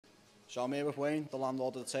So I'm here with Wayne, the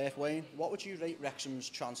landlord of the turf. Wayne, what would you rate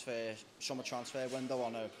Wrexham's summer transfer window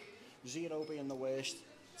on a 0 being the worst,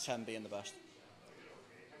 10 being the best?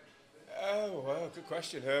 Oh, well, good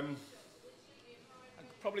question.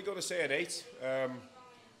 I'd probably go to say an 8,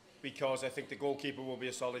 because I think the goalkeeper will be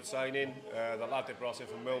a solid signing. The lad they brought in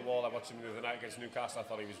from Millwall, I watched him the other night against Newcastle. I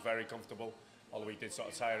thought he was very comfortable, although he did sort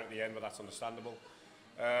of tire at the end, but that's understandable.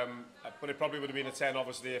 But it probably would have been a 10,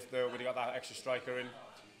 obviously, if we'd have got that extra striker in.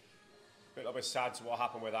 A little bit sad to what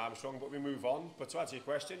happened with Armstrong, but we move on. But to answer your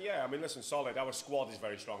question, yeah, I mean, listen, solid. Our squad is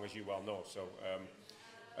very strong, as you well know. So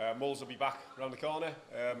Moles will be back around the corner.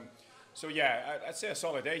 So yeah, I'd say a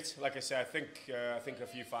solid 8. Like I say, I think a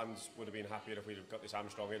few fans would have been happier if we'd have got this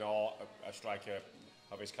Armstrong in, or a striker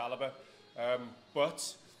of his calibre.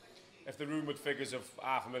 But if the rumoured figures of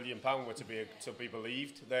 £500,000 were to be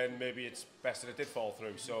believed, then maybe it's best that it did fall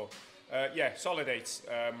through. So yeah, solid 8.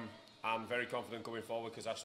 I'm very confident going forward because